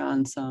can work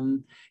on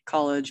some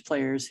college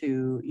players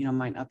who,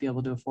 might not be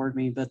able to afford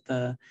me.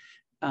 But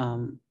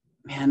um,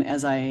 man,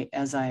 as I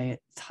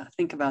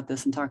think about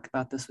this and talk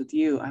about this with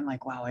you, I'm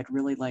like, wow, I'd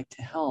really like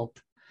to help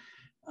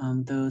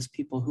those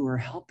people who are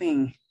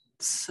helping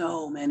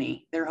so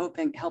many. They're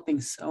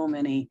helping so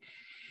many,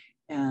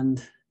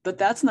 and but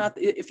that's not.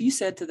 If you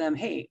said to them,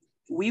 hey,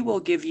 we will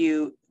give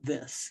you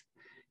this,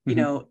 you Mhm.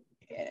 know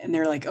and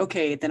they're like,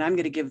 okay, then I'm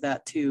going to give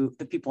that to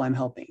the people I'm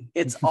helping.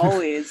 It's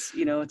always,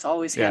 it's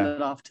always Yeah.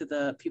 handed off to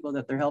the people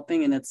that they're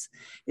helping, and it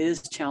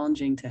is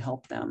challenging to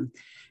help them.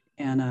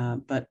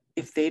 And but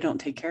if they don't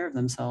take care of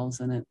themselves,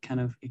 then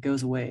it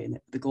goes away, and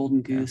the golden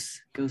Yeah.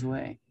 goose goes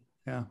away.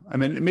 Yeah. I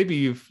mean, maybe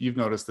you've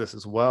noticed this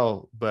as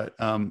well, but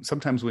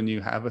sometimes when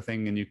you have a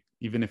thing and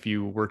even if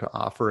you were to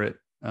offer it,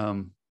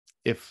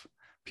 if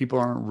people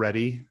aren't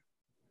ready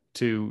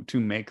to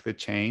make the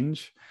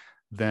change,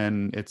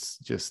 then it's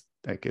just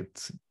like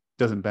it's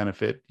doesn't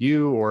benefit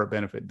you, or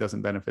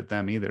doesn't benefit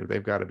them either.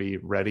 They've got to be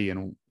ready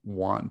and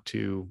want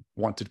to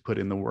put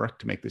in the work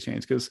to make the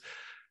change. Because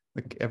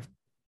like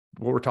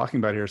what we're talking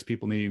about here is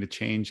people needing to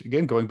change.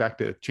 Again, going back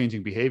to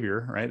changing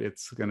behavior, right?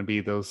 It's going to be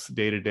those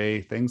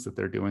day-to-day things that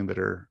they're doing that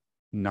are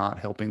not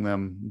helping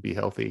them be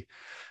healthy.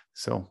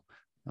 So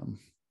um,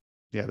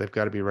 yeah, they've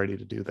got to be ready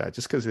to do that.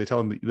 Just because they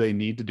tell them they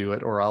need to do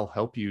it, or I'll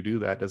help you do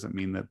that, doesn't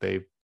mean that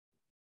they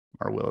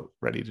are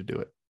ready to do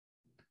it.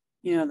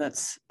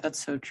 That's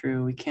so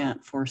true. We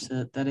can't force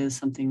it. That is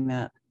something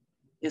that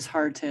is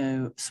hard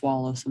to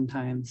swallow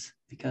sometimes,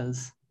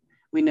 because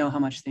we know how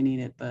much they need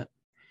it, but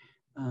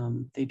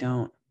they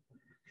don't.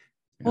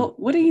 Yeah. Well,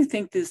 what do you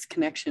think this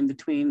connection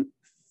between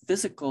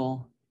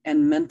physical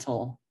and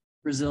mental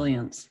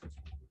resilience?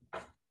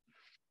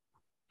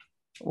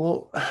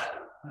 Well,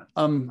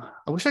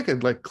 I wish I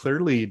could like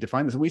clearly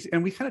define this.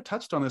 We kind of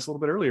touched on this a little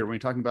bit earlier when we were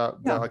talking about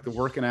Yeah. the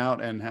working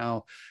out and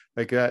how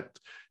like that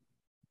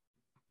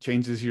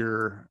changes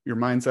your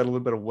mindset a little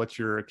bit of what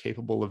you're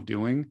capable of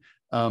doing.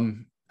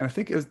 And I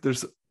think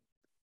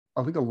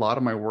a lot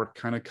of my work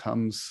kind of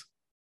comes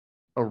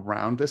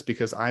around this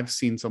because I've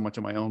seen so much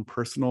of my own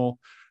personal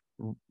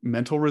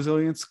mental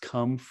resilience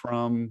come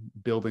from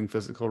building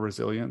physical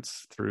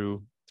resilience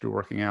through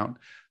working out.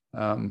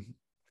 Um,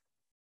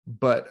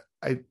 but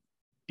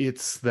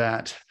it's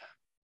that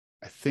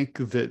I think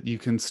that you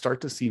can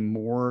start to see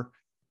more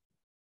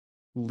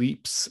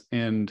leaps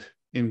and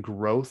in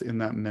growth in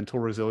that mental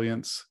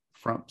resilience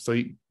from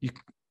you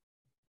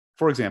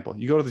for example,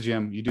 you go to the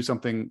gym, you do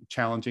something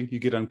challenging, you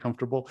get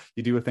uncomfortable,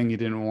 you do a thing you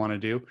didn't want to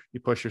do, you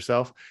push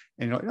yourself,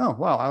 and you're like, oh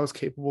wow, I was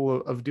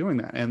capable of doing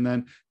that. And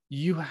then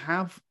you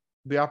have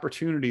the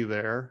opportunity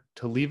there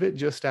to leave it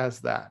just as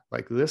that.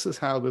 Like this is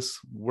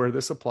where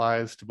this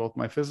applies to both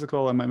my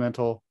physical and my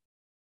mental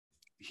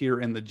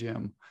here in the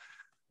gym.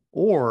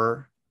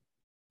 Or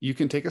you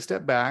can take a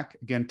step back,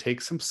 again, take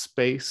some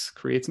space,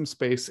 create some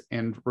space,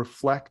 and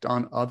reflect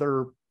on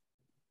other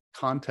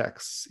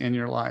contexts in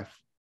your life.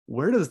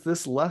 Where does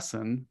this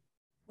lesson?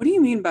 What do you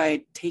mean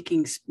by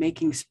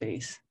making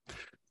space?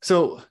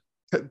 So,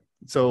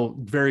 so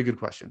very good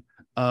question.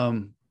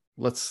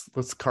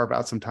 Let's carve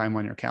out some time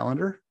on your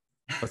calendar.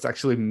 Let's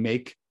actually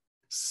make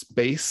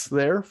space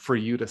there for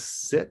you to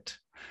sit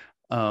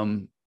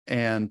and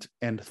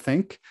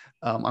think.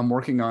 I'm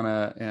working on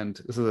and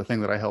this is the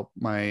thing that I help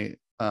my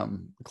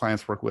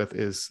clients work with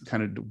is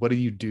kind of what do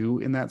you do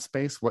in that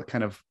space? What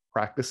kind of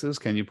practices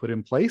can you put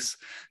in place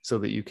so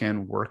that you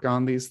can work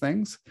on these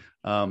things?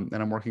 And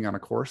I'm working on a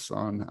course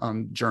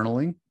on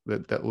journaling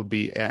that would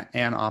be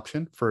an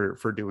option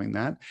for doing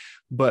that.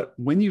 But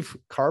when you've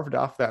carved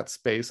off that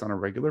space on a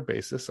regular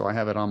basis, so I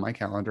have it on my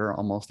calendar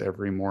almost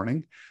every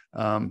morning,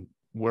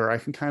 where I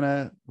can kind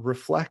of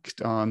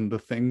reflect on the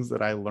things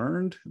that I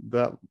learned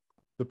the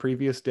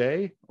previous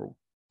day.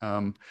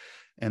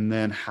 And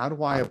then how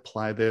do I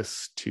apply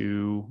this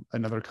to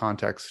another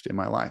context in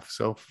my life?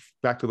 So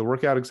back to the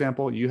workout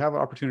example, you have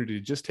an opportunity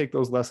to just take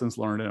those lessons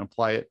learned and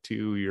apply it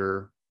to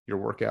your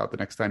workout the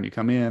next time you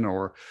come in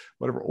or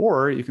whatever.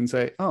 Or you can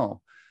say, oh,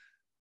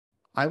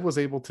 I was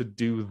able to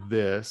do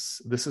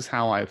this. This is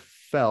how I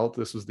felt.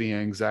 This was the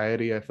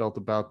anxiety I felt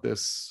about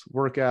this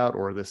workout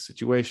or this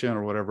situation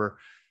or whatever.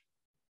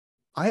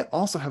 I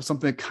also have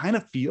something that kind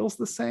of feels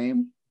the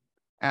same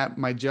at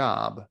my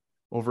job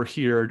over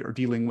here or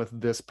dealing with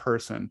this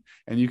person.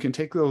 And you can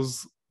take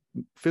those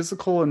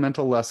physical and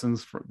mental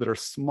lessons that are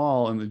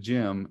small in the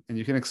gym and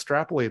you can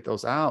extrapolate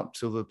those out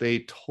so that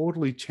they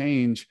totally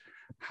change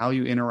how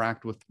you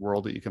interact with the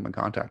world that you come in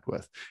contact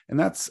with. And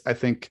that's, I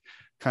think,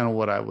 kind of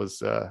what I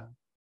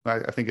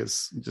think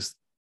is just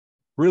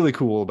really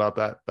cool about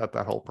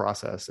that whole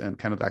process and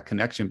kind of that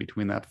connection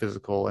between that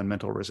physical and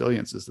mental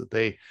resilience is that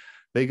they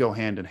go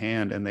hand in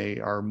hand and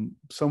they are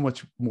so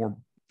much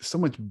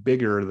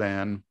bigger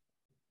than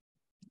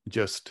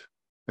just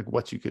like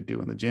what you could do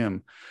in the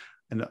gym.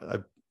 And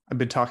I've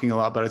been talking a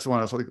lot, but I just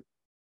want to like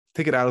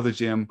take it out of the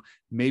gym.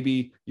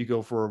 Maybe you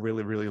go for a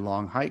really, really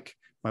long hike.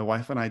 My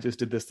wife and I just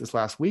did this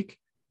last week.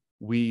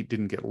 We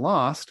didn't get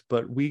lost,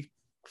 but we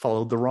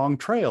followed the wrong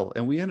trail,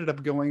 and we ended up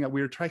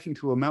we were trekking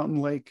to a mountain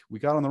lake. We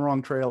got on the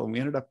wrong trail, and we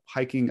ended up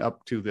hiking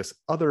up to this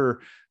other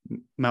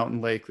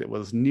mountain lake that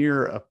was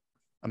near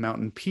a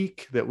mountain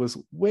peak that was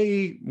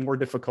way more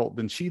difficult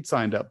than she'd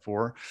signed up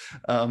for.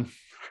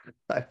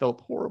 I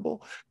felt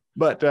horrible,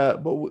 but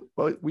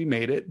we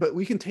made it. But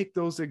we can take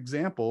those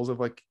examples of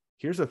like,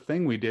 here's a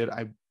thing we did.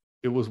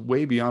 It was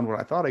way beyond what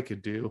I thought I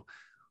could do.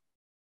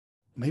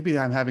 Maybe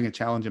I'm having a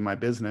challenge in my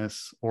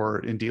business or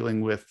in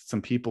dealing with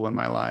some people in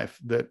my life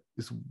that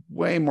is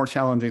way more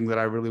challenging than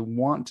I really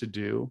want to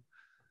do.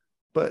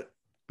 But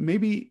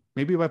maybe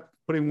by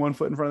putting one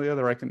foot in front of the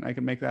other, I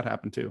can make that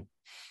happen too.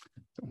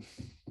 So.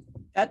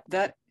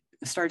 That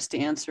starts to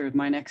answer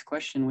my next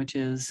question, which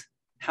is,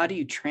 how do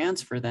you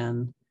transfer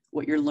then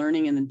what you're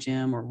learning in the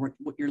gym or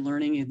what you're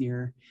learning in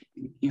your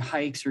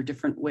hikes or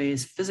different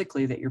ways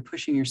physically that you're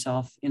pushing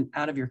yourself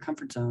out of your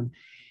comfort zone,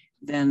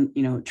 then,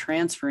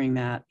 transferring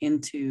that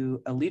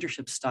into a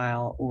leadership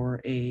style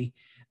or a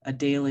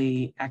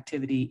daily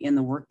activity in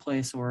the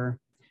workplace, or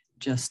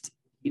just,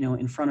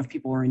 in front of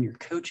people or in your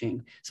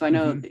coaching. So I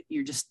know that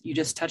you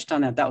just touched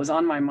on that. That was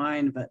on my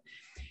mind, but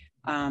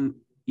how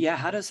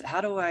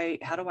do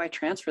I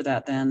transfer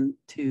that then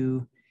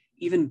to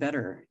even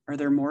better? Are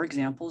there more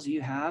examples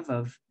you have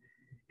of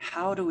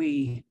how do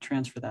we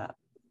transfer that?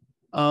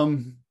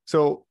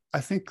 So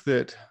I think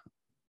that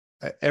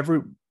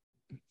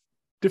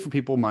different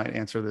people might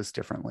answer this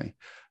differently,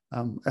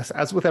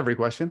 as with every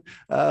question.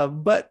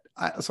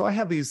 So I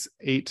have these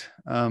 8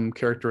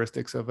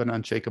 characteristics of an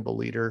unshakable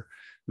leader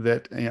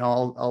that,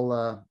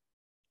 I'll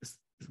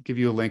give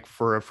you a link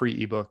for a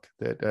free ebook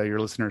that your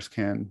listeners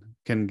can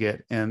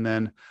get. And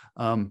then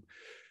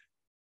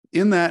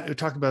in that, we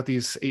talk about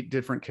these 8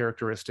 different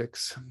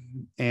characteristics.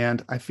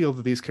 And I feel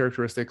that these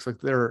characteristics,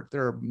 like there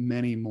are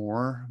many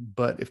more,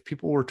 but if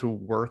people were to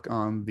work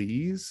on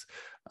these,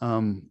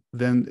 then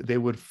they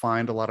would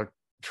find a lot of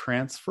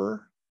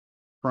transfer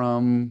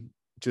from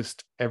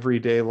just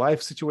everyday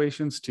life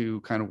situations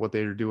to kind of what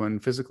they're doing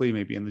physically,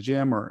 maybe in the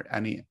gym or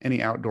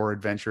any outdoor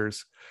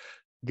adventures.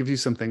 It gives you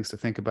some things to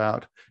think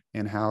about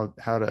and how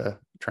to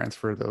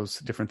transfer those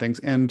different things,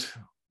 and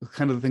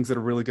kind of the things that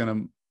are really going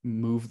to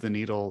move the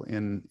needle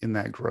in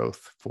that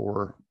growth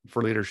for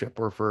leadership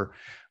or for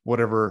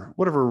whatever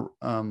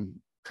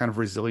kind of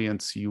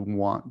resilience you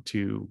want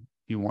to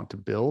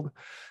build,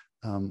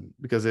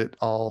 because it's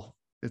all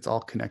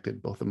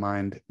connected, both the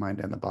mind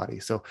and the body.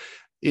 So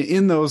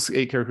in those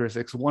 8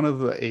 characteristics, one of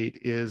the 8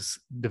 is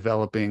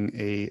developing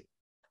a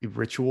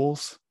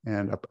rituals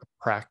and a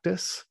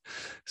practice.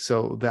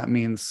 So that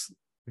means,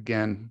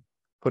 again,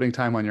 putting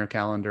time on your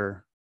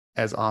calendar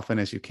as often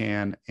as you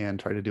can and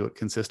try to do it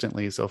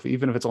consistently. So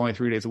even if it's only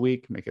 3 days a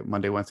week, make it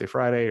Monday, Wednesday,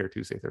 Friday, or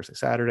Tuesday, Thursday,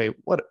 Saturday,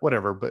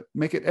 whatever, but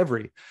make it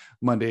every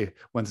Monday,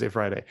 Wednesday,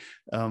 Friday.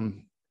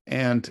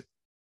 And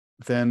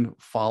then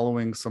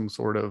following some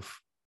sort of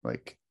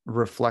like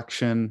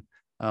reflection.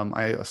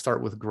 I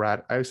start with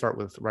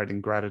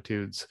writing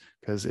gratitudes,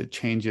 because it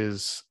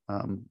changes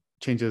our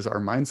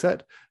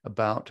mindset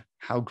about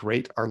how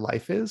great our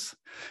life is.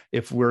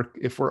 If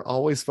we're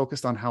always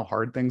focused on how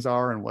hard things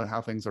are and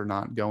how things are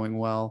not going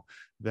well,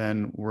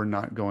 then we're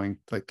not going,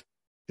 like,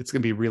 it's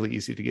going to be really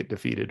easy to get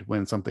defeated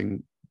when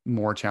something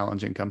more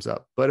challenging comes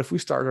up. But if we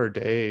start our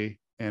day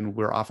and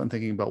we're often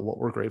thinking about what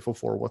we're grateful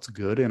for, what's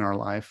good in our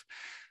life,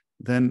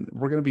 then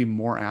we're going to be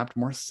more apt,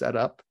 more set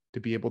up to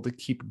be able to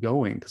keep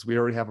going, because we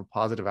already have a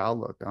positive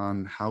outlook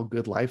on how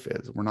good life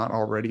is. We're not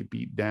already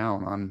beat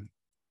down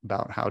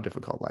about how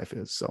difficult life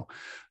is. So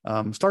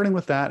starting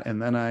with that,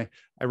 and then I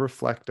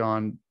reflect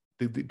on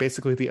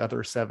basically the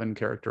other 7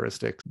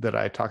 characteristics that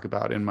I talk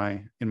about in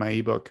my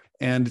ebook,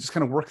 and just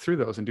kind of work through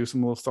those and do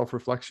some little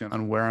self-reflection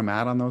on where I'm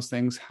at on those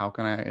things. How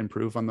can I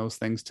improve on those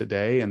things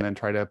today? And then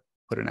try to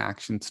put an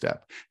action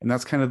step. And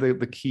that's kind of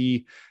the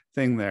key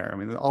thing there. I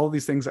mean, all of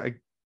these things I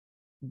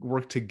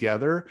work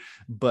together,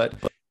 but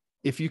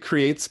if you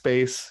create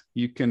space,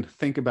 you can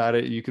think about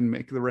it, you can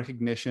make the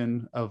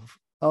recognition of,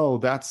 oh,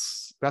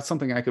 that's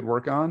something I could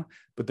work on,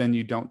 but then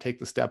you don't take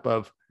the step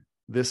of,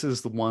 this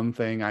is the one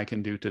thing I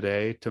can do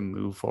today to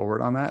move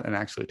forward on that and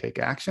actually take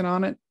action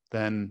on it,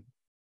 then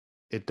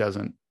it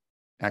doesn't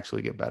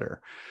actually get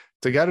better.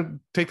 So you got to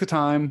take the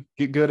time,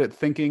 get good at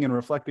thinking and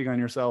reflecting on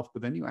yourself,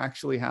 but then you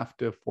actually have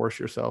to force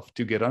yourself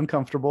to get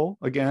uncomfortable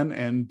again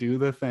and do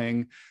the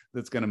thing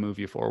that's going to move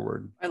you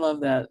forward. I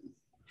love that.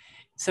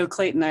 So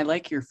Clayton, I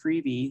like your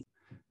freebie.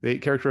 The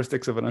 8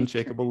 characteristics of an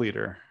unshakable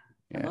leader.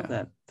 Yeah. I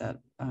love that.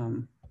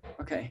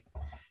 Okay.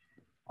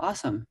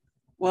 Awesome.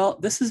 Well,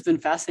 this has been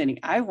fascinating.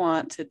 I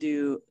want to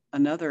do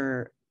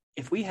another,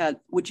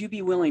 would you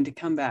be willing to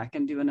come back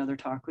and do another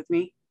talk with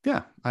me?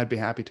 Yeah, I'd be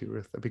happy to,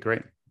 Ruth. That'd be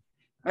great.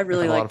 I'd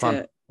really like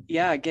to,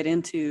 get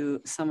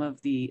into some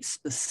of the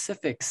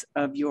specifics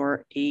of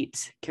your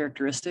 8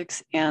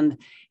 characteristics and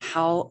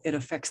how it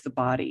affects the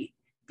body.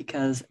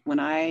 Because when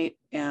I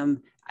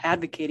am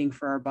advocating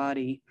for our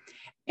body,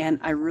 and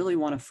I really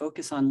want to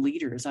focus on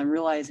leaders, I'm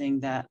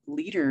realizing that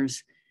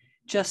leaders,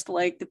 just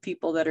like the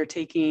people that are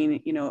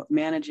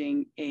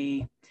managing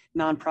a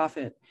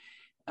nonprofit,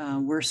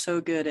 we're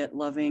so good at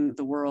loving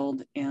the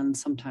world and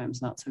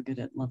sometimes not so good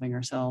at loving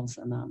ourselves.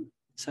 And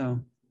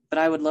but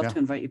I would love to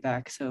invite you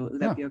back. So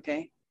would that be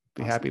okay?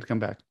 Be happy to come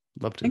back.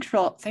 Love to. Thanks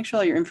for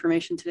all your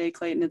information today,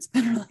 Clayton. It's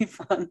been really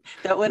fun.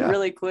 That went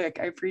really quick.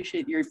 I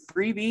appreciate your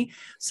freebie.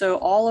 So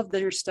all of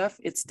your stuff,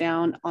 it's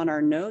down on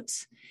our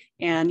notes,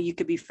 and you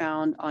could be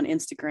found on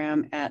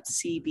Instagram at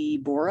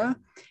CB Borah,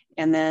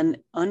 and then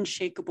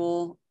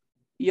Unshakable.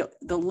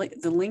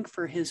 The link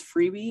for his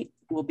freebie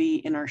will be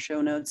in our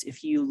show notes.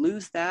 If you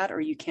lose that or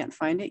you can't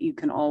find it, you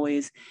can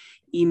always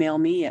email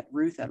me at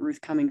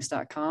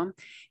ruth@ruthcummings.com.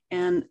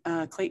 And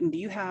Clayton,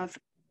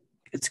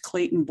 it's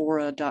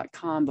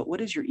claytonborah.com, but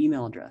what is your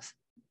email address?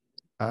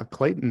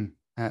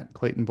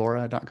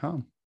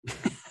 Clayton@claytonborah.com.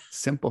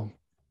 Simple.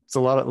 It's a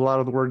lot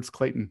of the words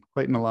Clayton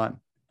a lot.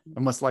 I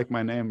must like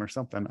my name or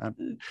something.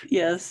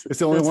 Yes. It's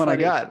the only one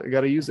funny. I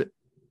got to use it.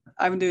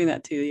 I'm doing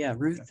that too. Yeah.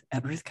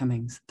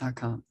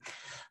 Ruth@ruthcummings.com.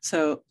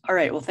 So, all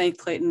right. Well, thanks,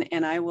 Clayton.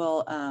 And I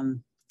will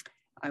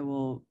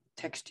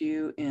text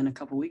you in a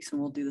couple of weeks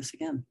and we'll do this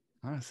again.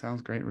 Oh,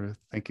 sounds great, Ruth.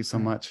 Thank you so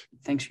much.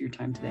 Thanks for your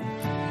time today.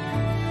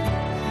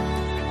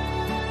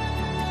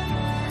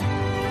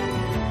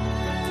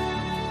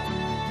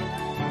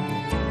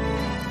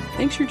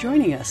 Thanks for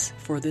joining us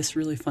for this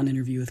really fun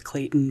interview with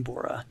Clayton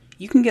Borah.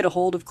 You can get a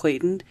hold of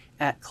Clayton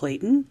at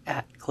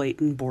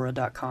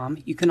claytonborah.com.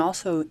 You can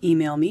also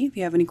email me if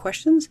you have any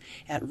questions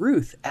at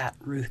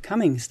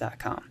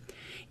ruth@ruthcummings.com.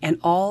 And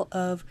all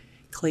of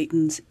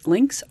Clayton's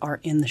links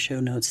are in the show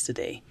notes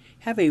today.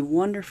 Have a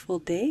wonderful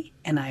day,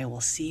 and I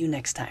will see you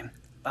next time.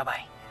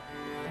 Bye-bye.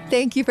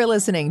 Thank you for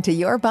listening to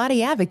Your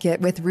Body Advocate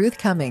with Ruth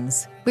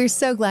Cummings. We're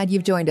so glad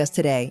you've joined us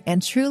today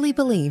and truly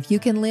believe you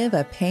can live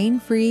a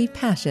pain-free,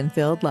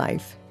 passion-filled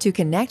life. To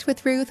connect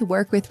with Ruth,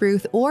 work with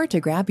Ruth, or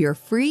to grab your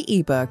free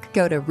ebook,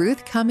 go to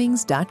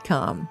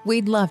ruthcummings.com.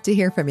 We'd love to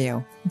hear from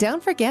you.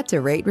 Don't forget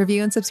to rate,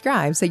 review, and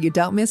subscribe so you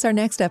don't miss our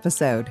next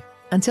episode.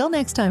 Until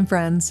next time,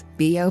 friends,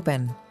 be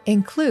open,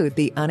 include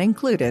the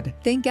unincluded,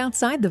 think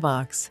outside the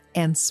box,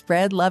 and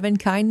spread love and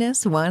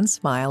kindness one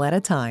smile at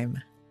a time.